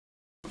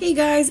Hey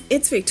guys,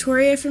 it's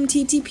Victoria from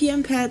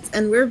TTPM Pets,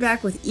 and we're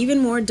back with even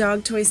more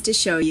dog toys to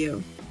show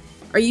you.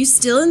 Are you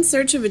still in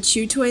search of a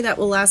chew toy that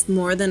will last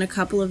more than a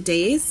couple of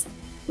days?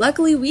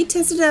 Luckily, we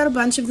tested out a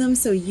bunch of them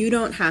so you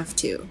don't have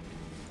to.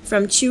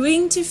 From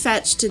chewing to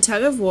fetch to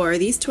tug of war,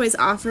 these toys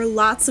offer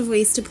lots of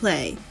ways to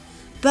play.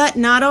 But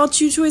not all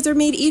chew toys are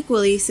made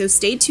equally, so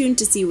stay tuned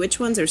to see which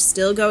ones are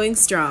still going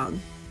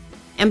strong.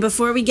 And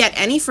before we get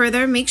any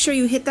further, make sure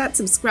you hit that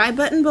subscribe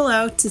button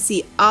below to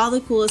see all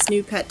the coolest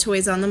new pet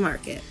toys on the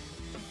market.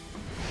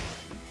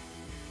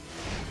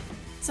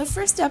 So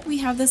first up, we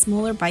have this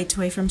Molar Bite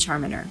Toy from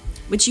Charminer,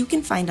 which you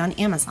can find on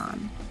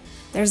Amazon.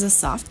 There's a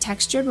soft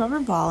textured rubber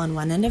ball on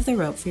one end of the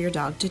rope for your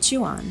dog to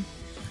chew on.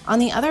 On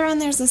the other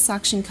end, there's a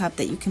suction cup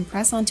that you can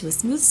press onto a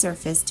smooth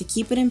surface to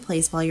keep it in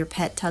place while your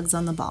pet tugs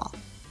on the ball.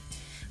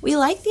 We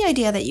like the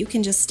idea that you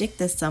can just stick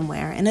this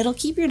somewhere and it'll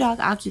keep your dog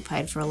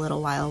occupied for a little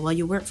while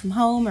you work from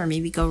home or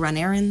maybe go run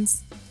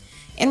errands.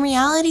 In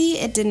reality,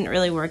 it didn't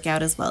really work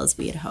out as well as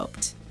we had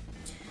hoped.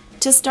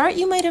 To start,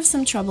 you might have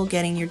some trouble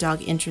getting your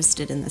dog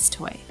interested in this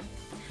toy.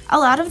 A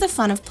lot of the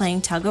fun of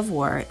playing tug of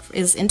war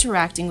is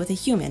interacting with a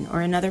human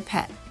or another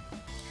pet.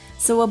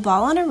 So a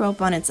ball on a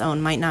rope on its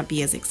own might not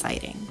be as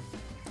exciting.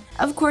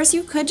 Of course,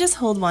 you could just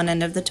hold one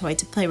end of the toy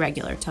to play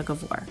regular tug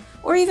of war,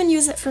 or even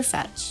use it for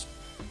fetch.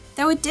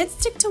 Though it did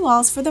stick to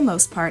walls for the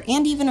most part,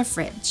 and even a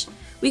fridge,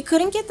 we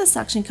couldn't get the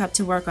suction cup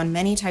to work on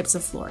many types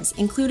of floors,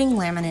 including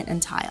laminate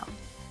and tile.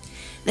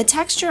 The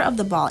texture of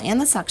the ball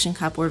and the suction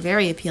cup were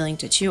very appealing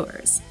to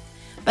chewers,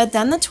 but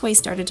then the toy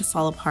started to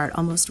fall apart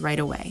almost right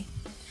away.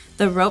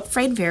 The rope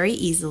frayed very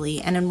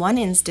easily and in one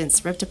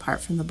instance ripped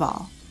apart from the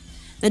ball.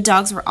 The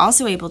dogs were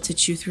also able to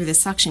chew through the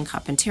suction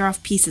cup and tear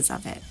off pieces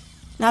of it.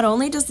 Not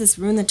only does this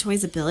ruin the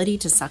toy's ability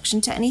to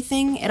suction to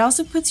anything, it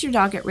also puts your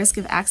dog at risk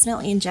of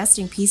accidentally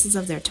ingesting pieces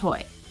of their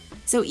toy.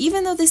 So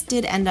even though this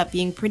did end up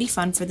being pretty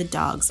fun for the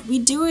dogs, we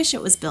do wish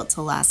it was built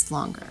to last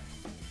longer.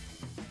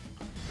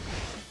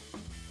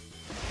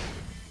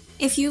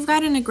 If you've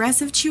got an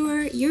aggressive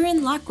chewer, you're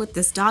in luck with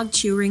this Dog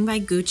Chew Ring by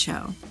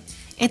Gucho.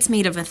 It's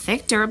made of a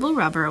thick, durable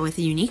rubber with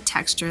a unique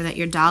texture that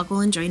your dog will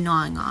enjoy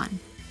gnawing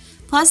on.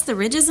 Plus, the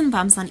ridges and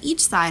bumps on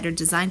each side are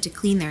designed to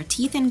clean their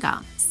teeth and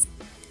gums.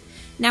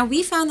 Now,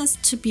 we found this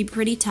to be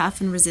pretty tough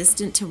and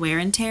resistant to wear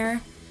and tear,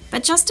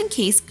 but just in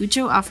case,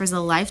 Gucho offers a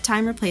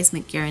lifetime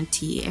replacement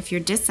guarantee if you're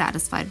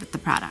dissatisfied with the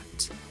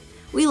product.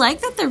 We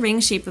like that the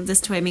ring shape of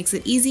this toy makes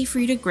it easy for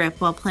you to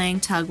grip while playing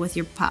tug with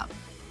your pup.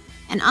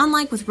 And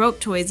unlike with rope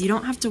toys, you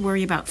don't have to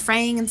worry about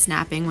fraying and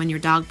snapping when your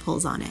dog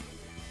pulls on it.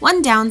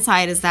 One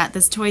downside is that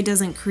this toy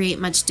doesn't create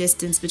much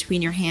distance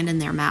between your hand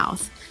and their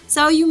mouth,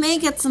 so you may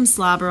get some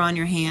slobber on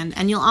your hand,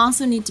 and you'll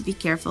also need to be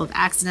careful of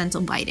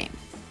accidental biting.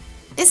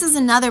 This is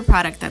another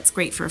product that's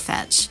great for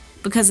fetch,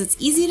 because it's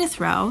easy to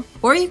throw,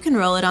 or you can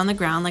roll it on the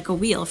ground like a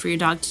wheel for your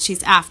dog to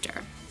chase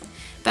after.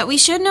 But we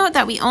should note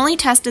that we only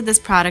tested this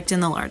product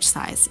in the large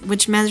size,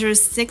 which measures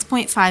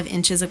 6.5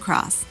 inches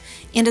across,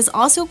 and is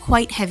also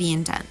quite heavy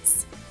and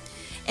dense.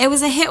 It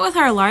was a hit with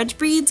our large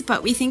breeds,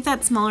 but we think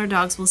that smaller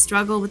dogs will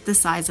struggle with the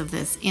size of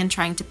this and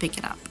trying to pick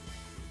it up.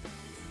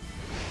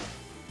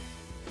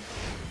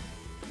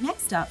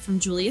 Next up,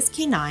 from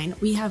Julius-K9,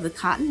 we have the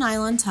Cotton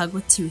Nylon Tug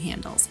with 2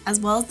 handles, as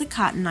well as the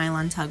Cotton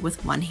Nylon Tug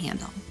with 1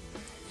 handle.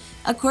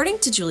 According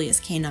to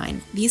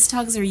Julius-K9, these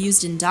tugs are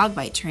used in dog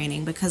bite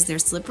training because their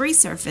slippery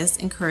surface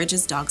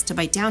encourages dogs to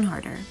bite down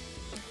harder.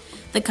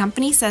 The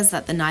company says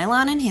that the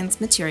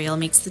nylon-enhanced material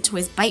makes the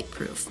toys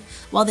bite-proof,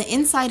 while the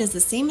inside is the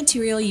same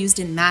material used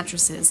in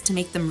mattresses to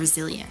make them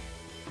resilient.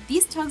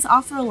 These tugs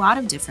offer a lot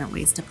of different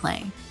ways to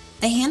play.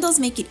 The handles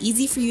make it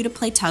easy for you to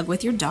play tug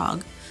with your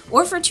dog,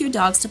 or for 2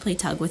 dogs to play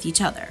tug with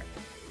each other.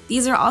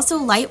 These are also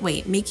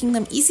lightweight, making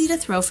them easy to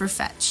throw for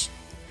fetch.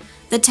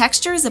 The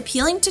texture is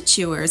appealing to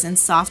chewers and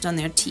soft on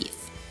their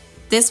teeth.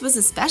 This was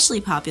especially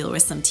popular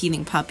with some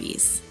teething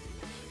puppies.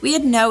 We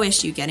had no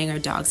issue getting our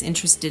dogs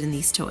interested in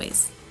these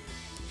toys.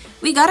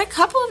 We got a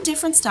couple of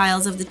different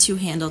styles of the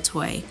 2-handle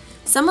toy.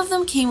 Some of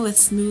them came with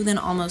smooth and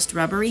almost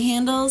rubbery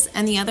handles,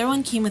 and the other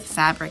one came with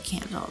fabric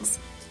handles.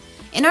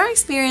 In our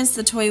experience,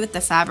 the toy with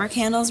the fabric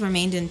handles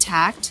remained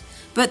intact,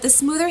 but the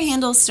smoother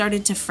handles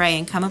started to fray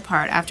and come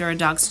apart after our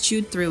dogs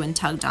chewed through and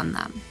tugged on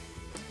them.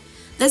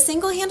 The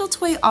single-handle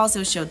toy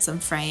also showed some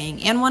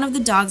fraying, and one of the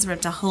dogs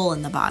ripped a hole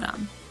in the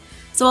bottom.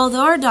 So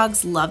although our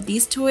dogs loved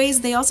these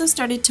toys, they also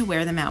started to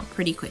wear them out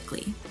pretty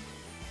quickly.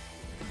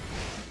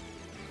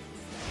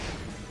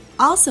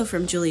 Also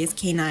from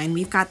Julius-K9,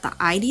 we've got the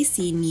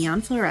IDC Neon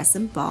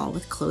Fluorescent Ball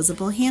with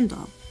Closable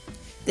Handle.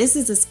 This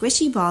is a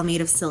squishy ball made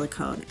of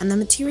silicone, and the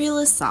material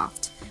is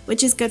soft,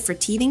 which is good for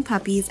teething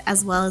puppies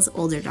as well as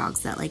older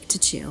dogs that like to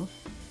chew.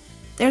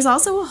 There's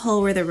also a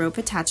hole where the rope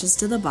attaches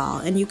to the ball,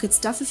 and you could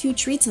stuff a few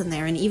treats in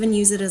there and even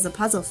use it as a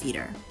puzzle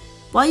feeder.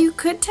 While you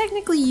could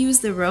technically use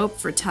the rope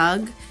for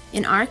tug,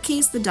 in our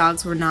case the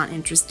dogs were not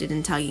interested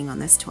in tugging on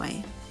this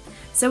toy.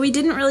 So we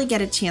didn't really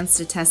get a chance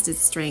to test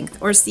its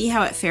strength or see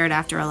how it fared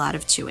after a lot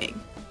of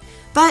chewing.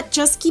 But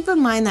just keep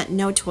in mind that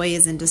no toy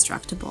is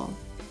indestructible.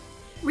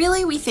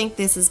 Really, we think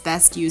this is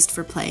best used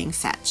for playing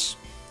fetch.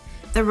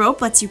 The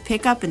rope lets you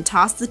pick up and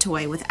toss the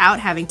toy without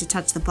having to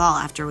touch the ball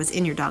after it was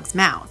in your dog's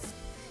mouth.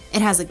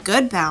 It has a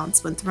good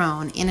bounce when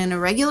thrown in an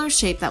irregular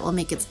shape that will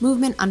make its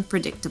movement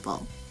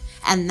unpredictable,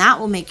 and that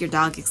will make your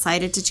dog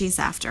excited to chase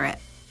after it.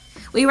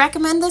 We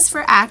recommend this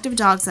for active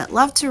dogs that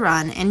love to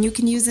run, and you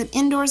can use it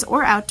indoors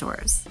or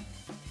outdoors.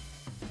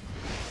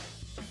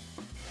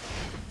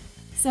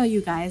 So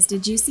you guys,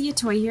 did you see a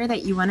toy here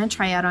that you want to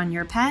try out on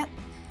your pet?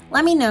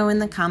 Let me know in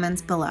the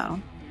comments below.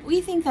 We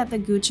think that the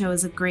Gucho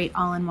is a great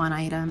all-in-one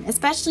item,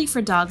 especially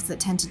for dogs that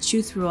tend to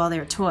chew through all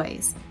their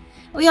toys.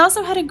 We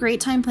also had a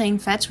great time playing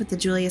fetch with the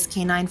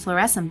Julius-K9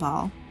 Fluorescent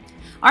ball.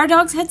 Our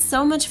dogs had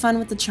so much fun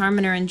with the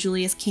Charminer and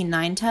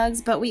Julius-K9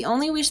 tugs, but we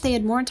only wish they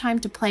had more time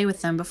to play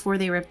with them before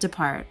they ripped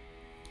apart.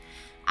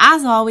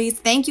 As always,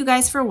 thank you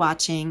guys for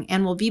watching,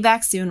 and we'll be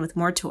back soon with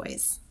more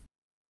toys.